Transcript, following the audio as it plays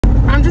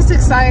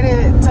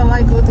excited to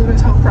like go through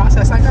this whole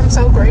process. Like I'm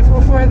so grateful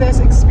for this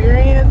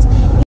experience.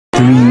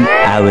 3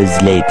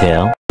 hours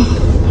later.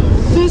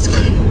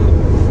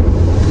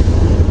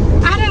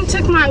 I done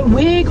took my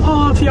wig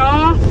off,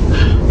 y'all.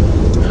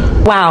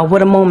 Wow,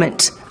 what a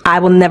moment. I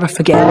will never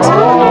forget.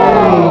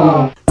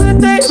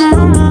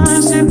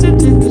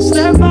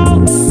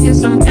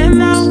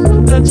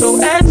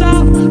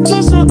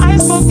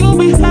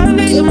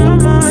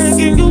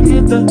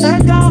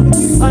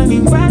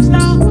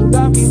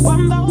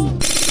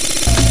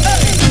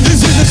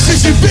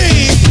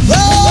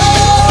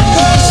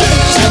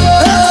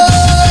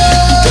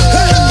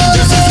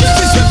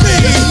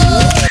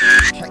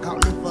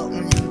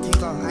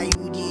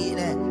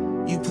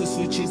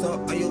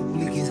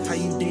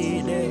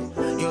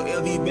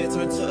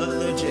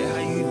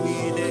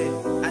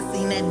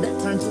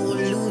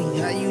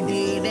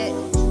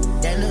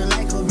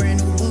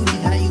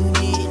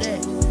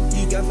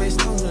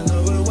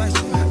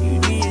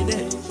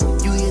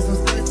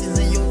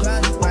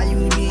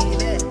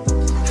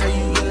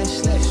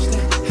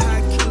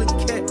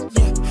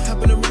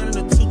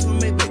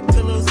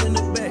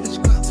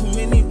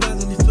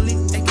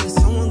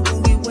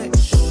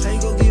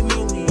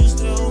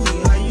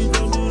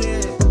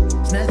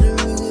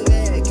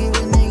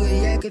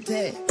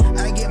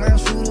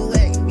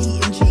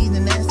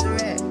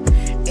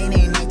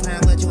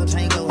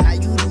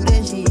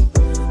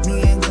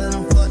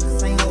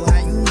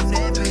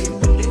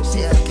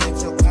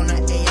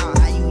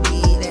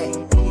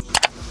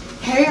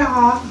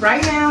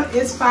 Right now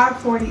it's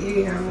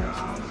 5:40 a.m.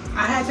 y'all.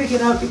 I had to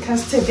get up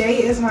because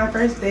today is my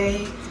first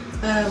day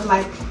of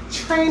like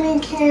training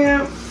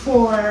camp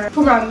for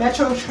my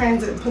Metro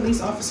Transit police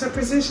officer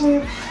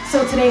position.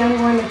 So today I'm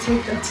going to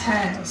take the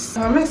test.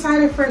 So I'm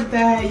excited for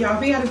that,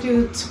 y'all. We gotta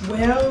do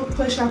 12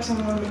 push-ups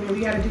in 1 minute. We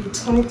gotta do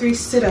 23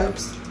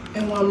 sit-ups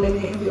in 1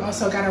 minute, and we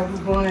also gotta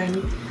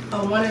run a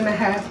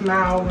 1.5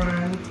 mile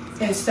run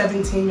in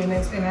 17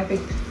 minutes and I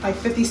think like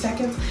 50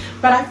 seconds.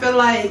 But I feel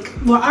like,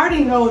 well, I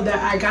already know that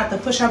I got the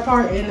push-up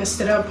part and the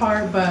sit-up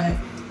part, but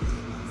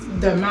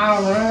the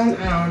mile run,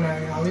 I don't know,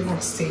 y'all. We're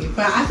gonna see.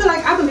 But I feel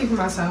like I believe in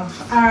myself.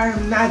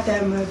 I'm not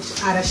that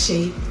much out of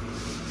shape,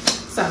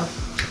 so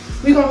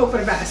we're gonna hope for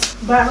the best.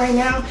 But right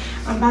now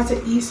I'm about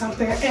to eat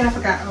something, and I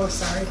forgot, oh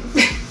sorry.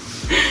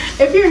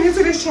 If you're new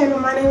to this channel,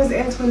 my name is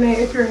Antoinette.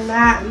 If you're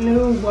not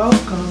new,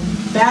 welcome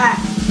back.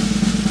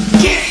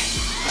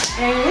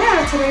 And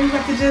yeah, today we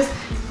have to just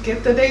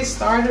get the day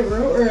started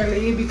real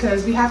early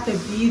because we have to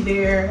be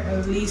there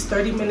at least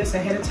 30 minutes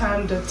ahead of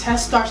time. The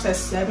test starts at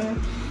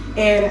 7,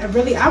 and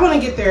really I want to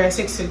get there at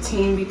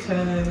 6:15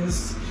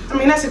 because, I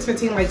mean not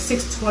 6:15, like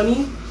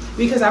 6:20,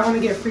 because I want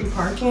to get free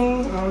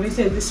parking. They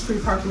said this is free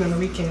parking on the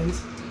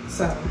weekends,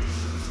 so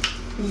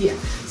yeah.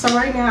 So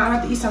right now I'm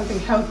about to eat something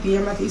healthy.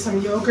 I'm about to eat some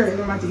yogurt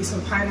and I'm about to eat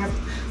some pineapple.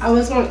 I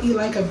was going to eat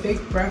like a big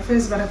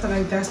breakfast, but I feel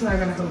like that's not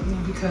going to help me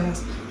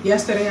because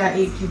yesterday I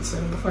ate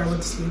pizza before I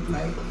went to sleep,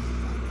 like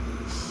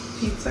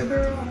pizza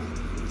girl.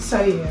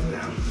 So yeah,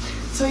 no.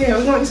 So yeah,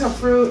 we're going to eat some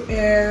fruit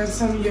and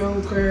some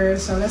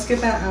yogurt. So let's get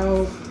that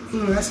out.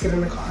 Let's get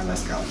in the car.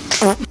 Let's go.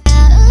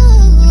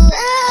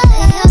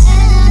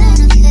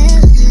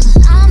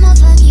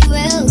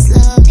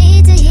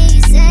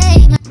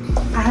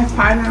 I have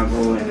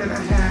pineapple and then I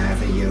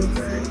have a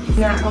yogurt.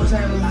 And I also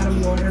have a lot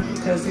of water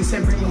because they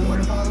said bring a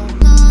water bottle.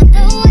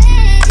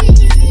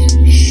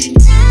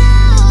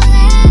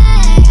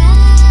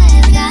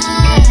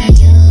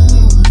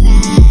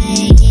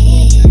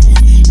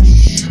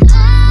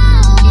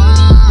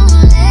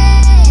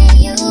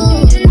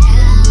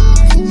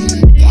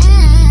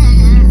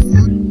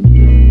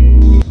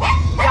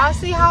 Y'all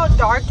see how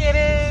dark it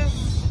is?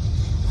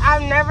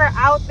 I'm never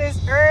out this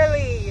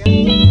early.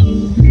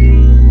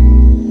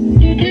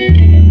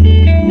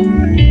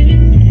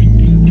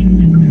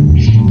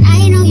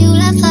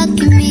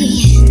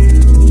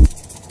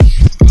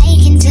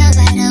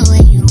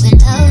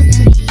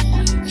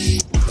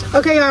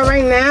 Okay y'all,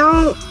 right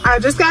now I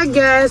just got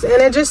gas and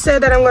it just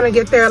said that I'm gonna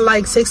get there at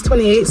like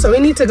 6:28, so we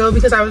need to go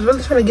because I was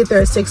really trying to get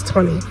there at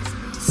 6:20.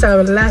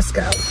 So let's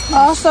go.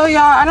 Also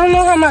y'all, I don't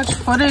know how much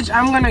footage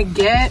I'm gonna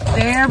get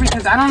there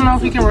because I don't know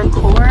if we can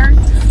record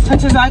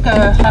since it's like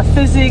a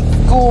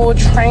physical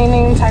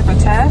training type of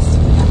test.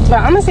 But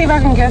I'm gonna see if I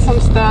can get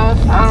some stuff.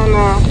 I don't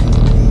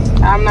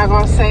know. I'm not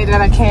gonna say that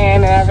I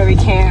can and I really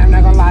can't. I'm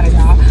not gonna lie to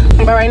y'all.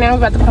 But right now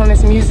we're about to put on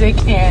this music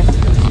and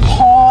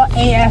haul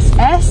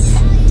ASS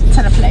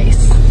to the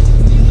place.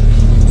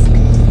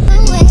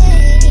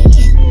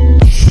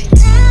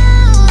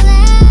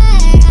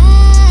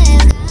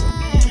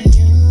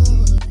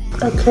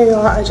 Okay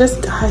y'all, I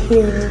just got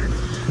here.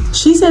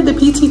 She said the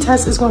PT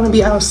test is going to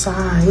be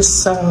outside,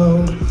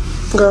 so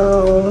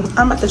girl,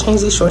 I'm about to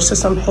change these shorts to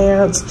some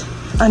pants.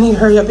 I need to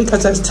hurry up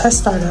because the test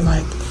started at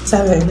like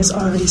 7 and it's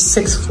already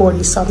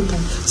 6:40 something,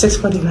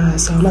 6:49.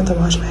 So I'm about to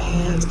wash my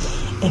hands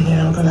and then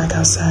I'm going to go back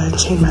outside and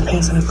change my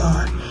pants in the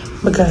car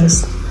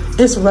because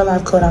it's real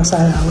life cold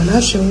outside. When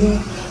I show you,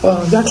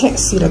 well, y'all can't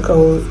see the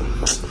cold.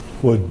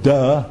 Well,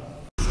 duh.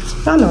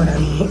 Y'all know what I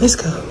mean. It's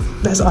cold.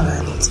 That's all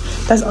that means.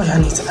 That's all y'all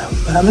need to know.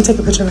 But I'm gonna take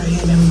a picture right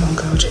here and then we're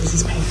gonna go change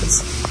these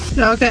pants.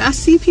 Okay, I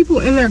see people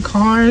in their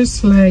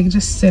cars, like,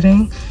 just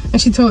sitting. And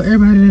she told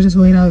everybody to just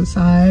wait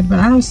outside. But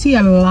I don't see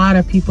a lot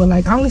of people.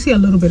 Like, I only see a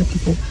little bit of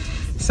people.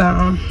 So,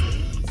 I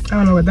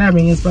don't know what that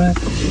means, but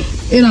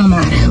it don't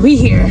matter. We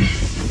here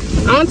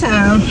on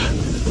time.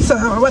 So,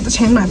 I'm about to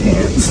change my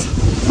pants.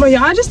 But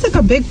y'all, I just took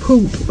a big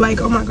poop.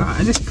 Like, oh my God,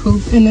 I just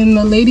pooped. And then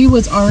the lady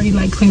was already,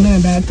 like, cleaning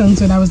the bathroom,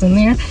 so I was in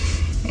there.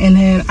 And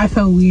then I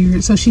felt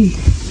weird. So, she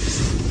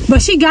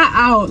got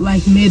out,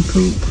 like,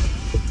 mid-poop.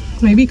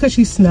 Maybe because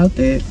she smelled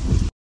it.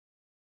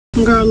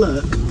 Girl,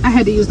 look, I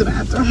had to use the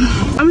bathroom.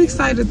 I'm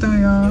excited though,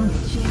 y'all.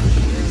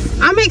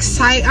 I'm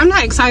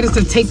not excited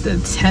to take the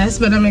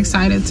test, but I'm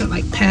excited to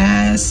like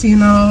pass, you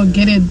know,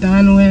 get it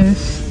done with,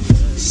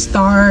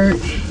 start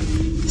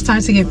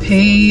to get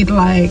paid.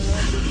 Like,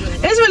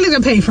 it's really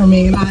to pay for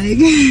me. Like,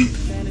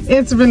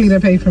 it's really to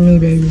pay for me,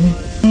 baby.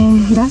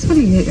 That's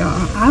really it,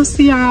 y'all. I'll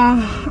see y'all.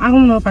 I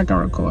don't know if I can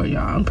record,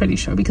 y'all. I'm pretty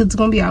sure because it's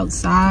gonna be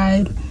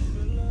outside.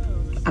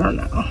 I don't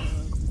know.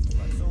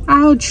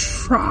 I'll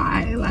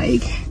try,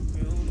 like,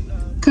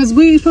 cause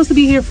we're supposed to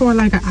be here for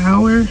like an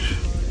hour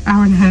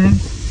and a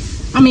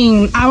half. I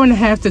mean, hour and a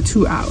half to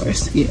 2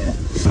 hours. Yeah.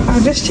 I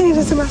just changed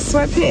into my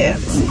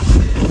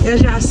sweatpants,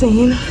 as y'all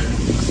seen.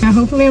 And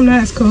hopefully I'm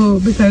not as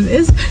cold because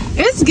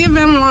it's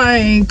giving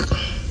like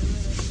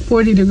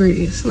 40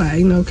 degrees.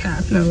 Like, no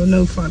cap,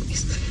 no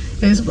funnies.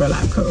 It's real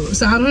life cold.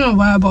 So I don't know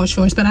why I bought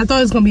shorts, but I thought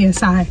it was gonna be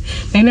inside.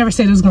 They never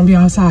said it was gonna be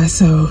outside,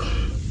 so.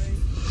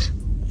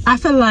 I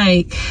feel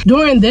like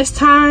during this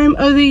time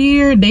of the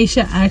year, they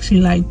should actually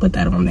like put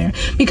that on there.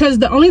 Because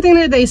the only thing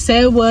that they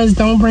said was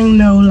don't bring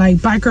no like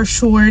biker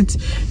shorts,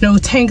 no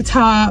tank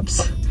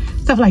tops,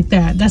 stuff like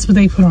that. That's what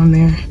they put on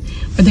there.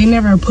 But they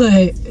never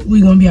put,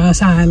 we gonna be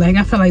outside. Like,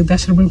 I feel like that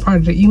should have been part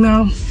of the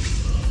email.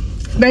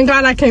 Thank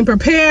God I came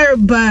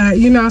prepared, but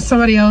you know,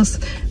 somebody else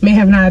may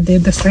have not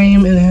did the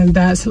same. And then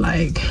that's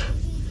like,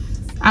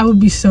 I would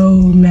be so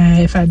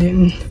mad if I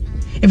didn't.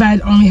 If I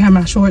only had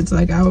my shorts,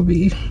 like I would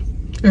be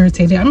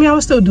irritated. I mean, I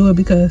would still do it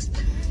because,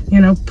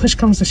 you know, push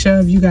comes to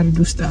shove, you got to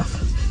do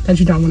stuff that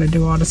you don't want to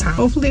do all the time.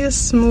 Hopefully it's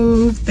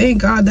smooth.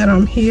 Thank God that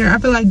I'm here. I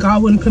feel like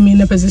God wouldn't put me in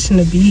a position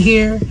to be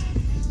here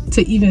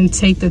to even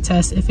take the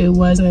test if it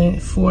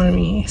wasn't for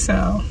me.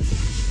 So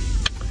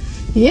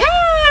yeah,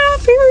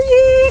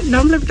 period.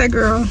 Don't look at that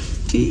girl.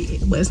 She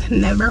was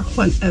never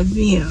one of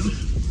them.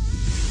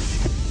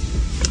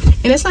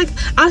 And it's like,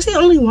 I see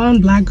only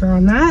one black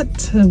girl, not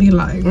to be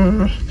like,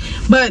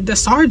 but the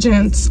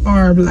sergeants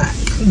are black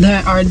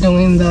that are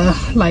doing the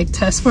like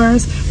test for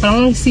us. But I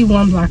only see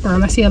one black girl,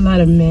 and I see a lot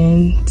of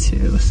men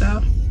too.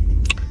 So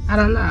I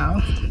don't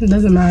know. It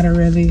doesn't matter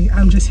really.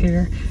 I'm just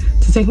here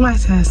to take my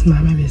test,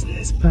 mind my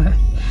business. But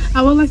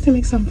I would like to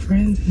make some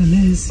friends in the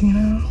midst, you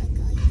know.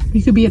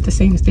 We could be at the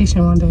same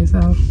station one day.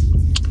 So,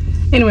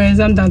 anyways,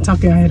 I'm done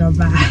talking. I head on.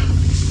 Bye.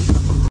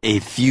 A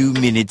few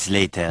minutes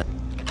later.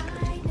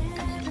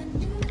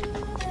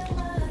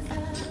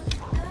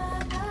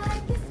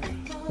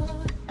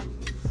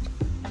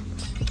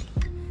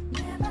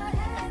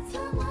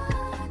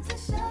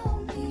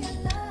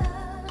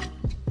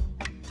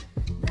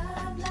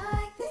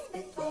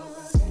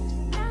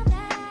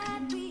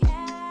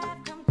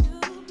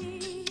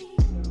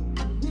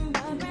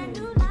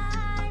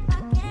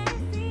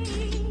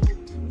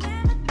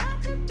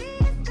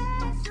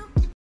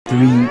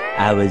 Three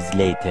hours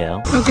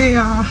later. Okay,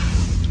 y'all.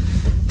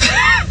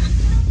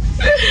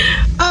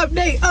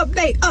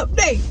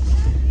 Update.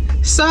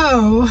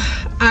 So,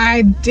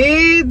 I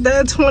did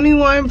the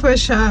 21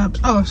 push-ups.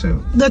 Oh,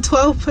 shoot. The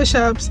 12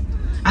 push-ups.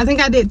 I think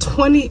I did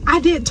 20.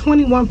 I did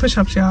 21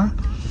 push-ups, y'all.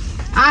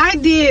 I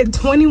did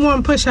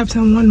 21 push-ups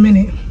in 1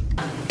 minute.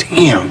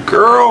 Damn,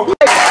 girl.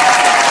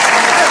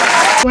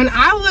 When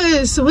I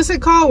was, what's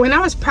it called? When I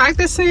was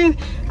practicing,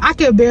 I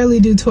could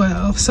barely do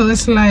 12. So,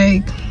 it's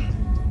like,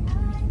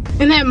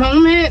 in that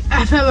moment,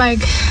 I felt like,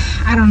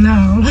 I don't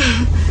know,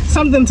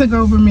 something took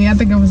over me. I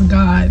think it was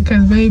God,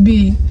 because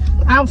baby,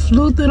 I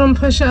flew through them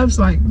push-ups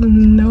like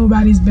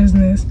nobody's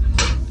business.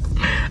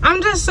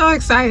 I'm just so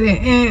excited.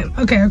 And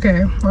okay.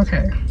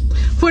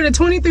 For the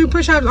 23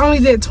 push-ups, I only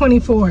did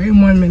 24 in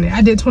 1 minute.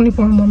 I did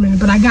 24 in 1 minute,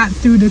 but I got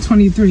through the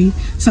 23.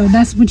 So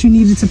that's what you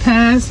needed to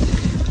pass.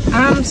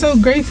 I'm so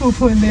grateful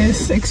for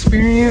this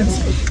experience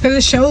because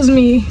it shows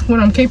me what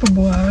I'm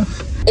capable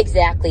of.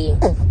 Exactly.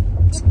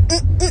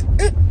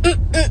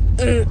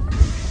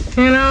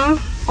 You know,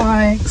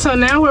 like, so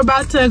now we're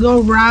about to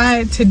go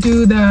ride to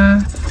do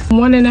the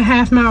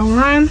 1.5 mile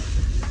run.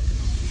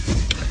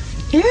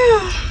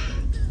 Yeah,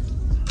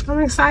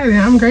 I'm excited.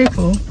 I'm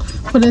grateful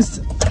for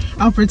this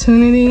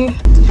opportunity.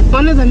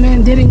 One of the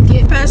men didn't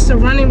get past the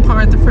running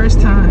part the first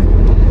time,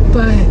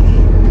 but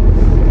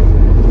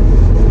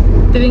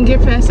didn't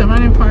get past the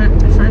running part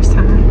the first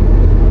time.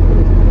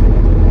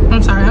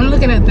 I'm sorry, I'm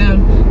looking at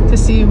them to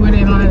see where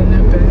they're lining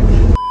up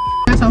at.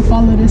 I'll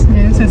follow this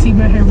man since he's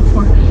been here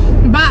before.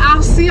 But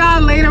I'll see y'all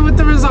later with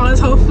the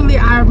results. Hopefully,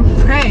 I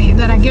pray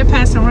that I get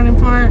past the running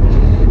part.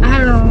 I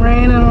haven't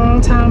ran in a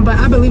long time, but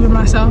I believe in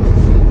myself.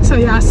 So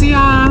yeah, I see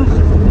y'all.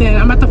 Then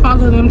I'm about to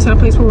follow them to the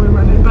place where we're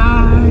running.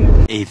 Bye.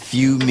 A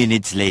few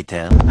minutes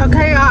later.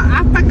 Okay, y'all,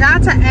 I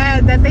forgot to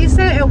add that they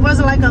said it was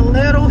like a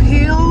little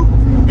hill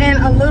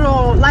and a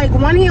little, like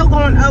one hill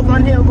going up,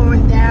 one hill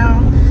going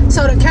down.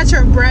 So to catch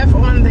your breath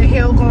on the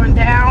hill going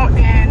down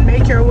and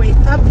make your way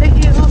up the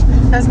hill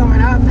that's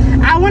going up.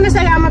 I want to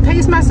say I'm gonna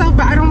pace myself,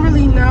 but I don't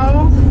really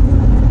know.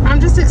 I'm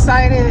just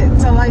excited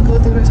to like go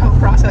through this whole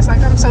process.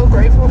 Like, I'm so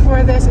grateful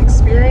for this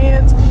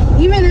experience.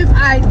 Even if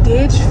I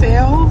did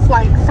fail,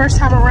 like first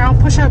time around,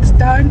 push-ups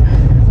done,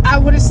 I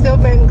would have still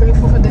been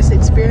grateful for this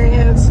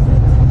experience.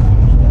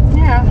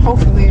 Yeah,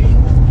 hopefully,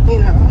 you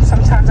know,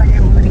 sometimes I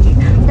get moody.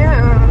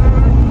 Yeah,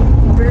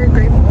 I'm very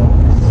grateful.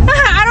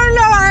 I don't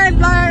know,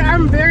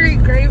 I'm very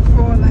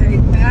grateful.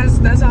 Like,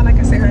 that's all I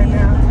can say right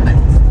now.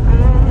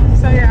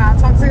 So yeah, I'll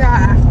talk to y'all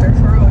after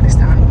for all this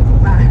time.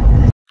 Bye.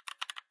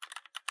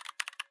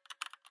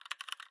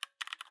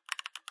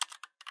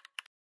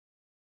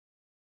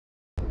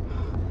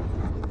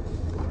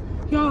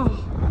 Y'all,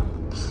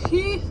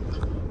 please,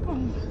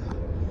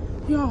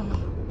 y'all,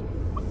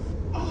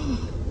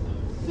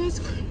 that's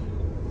crazy.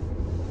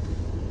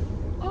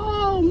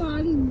 Oh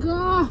my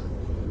God,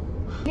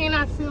 can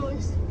I feel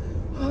this?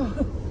 Oh,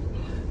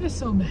 it's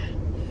so bad.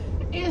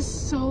 It's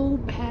so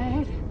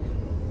bad.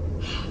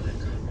 Oh my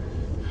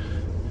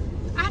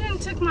God. I done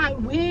took my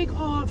wig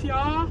off,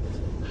 y'all.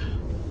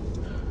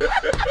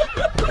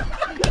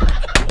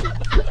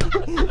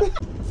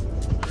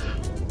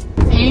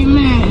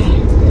 Amen.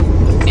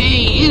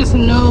 Hey, there's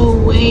no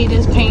way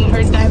this pain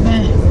hurt that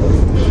bad.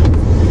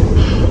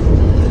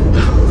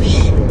 Oh,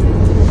 shit.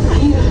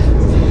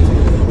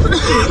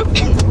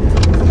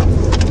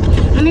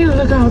 I need to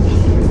look up.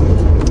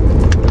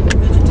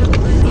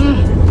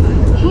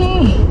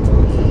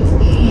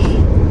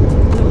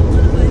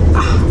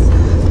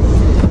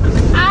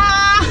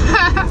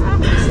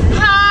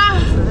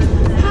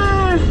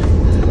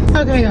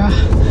 Okay, y'all.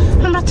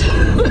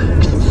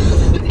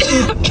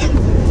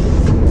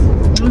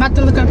 I'm about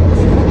to look up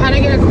how to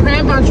get a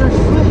cramp on your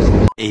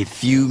foot. A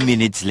few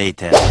minutes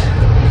later.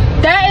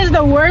 That is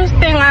the worst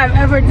thing I've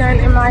ever done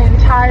in my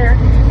entire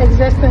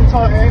existence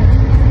on Earth.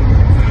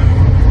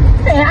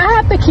 And I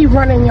have to keep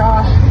running,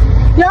 y'all.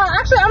 Y'all,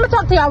 actually, I'm gonna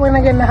talk to y'all when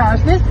I get in the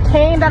house. This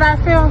pain that I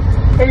feel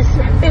is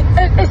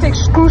it's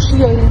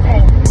excruciating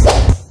pain.